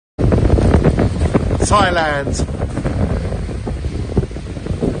Thailand.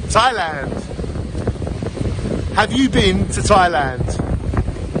 Thailand. Have you been to Thailand?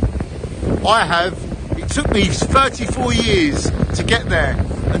 I have. It took me 34 years to get there.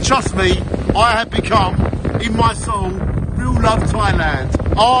 And trust me, I have become, in my soul, real love Thailand.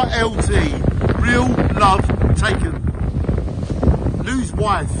 RLT. Real love taken. Lose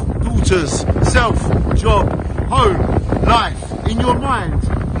wife, daughters, self, job, home, life, in your mind.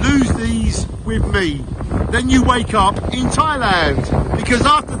 Lose these with me. Then you wake up in Thailand. Because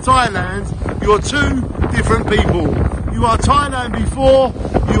after Thailand, you're two different people. You are Thailand before,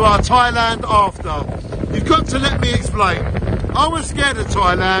 you are Thailand after. You've got to let me explain. I was scared of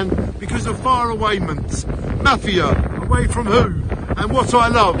Thailand because of far-awayments. Mafia, away from who and what I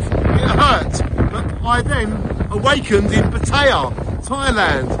love. It hurt. But I then awakened in Pattaya,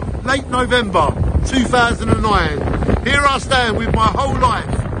 Thailand, late November 2009. Here I stand with my whole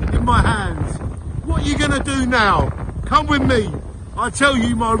life in my hands. What are you going to do now? Come with me. I tell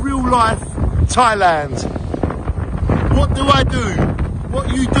you my real life Thailand. What do I do?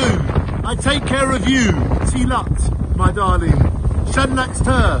 What you do? I take care of you. Tilut, my darling. Shanlaks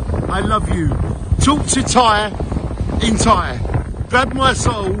Ter, I love you. Talk to Thai in Thai. Grab my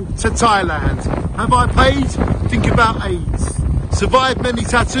soul to Thailand. Have I paid? Think about AIDS. Survived many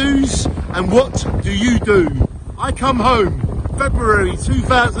tattoos. And what do you do? I come home February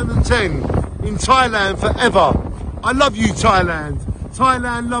 2010 in Thailand forever. I love you, Thailand.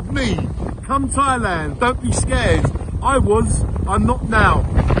 Thailand love me. Come Thailand, don't be scared. I was, I'm not now.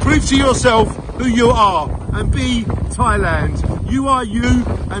 Prove to yourself who you are and be Thailand. You are you,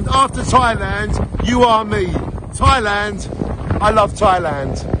 and after Thailand, you are me. Thailand, I love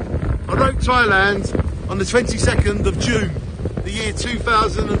Thailand. I wrote Thailand on the 22nd of June, the year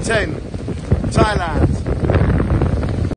 2010. Thailand.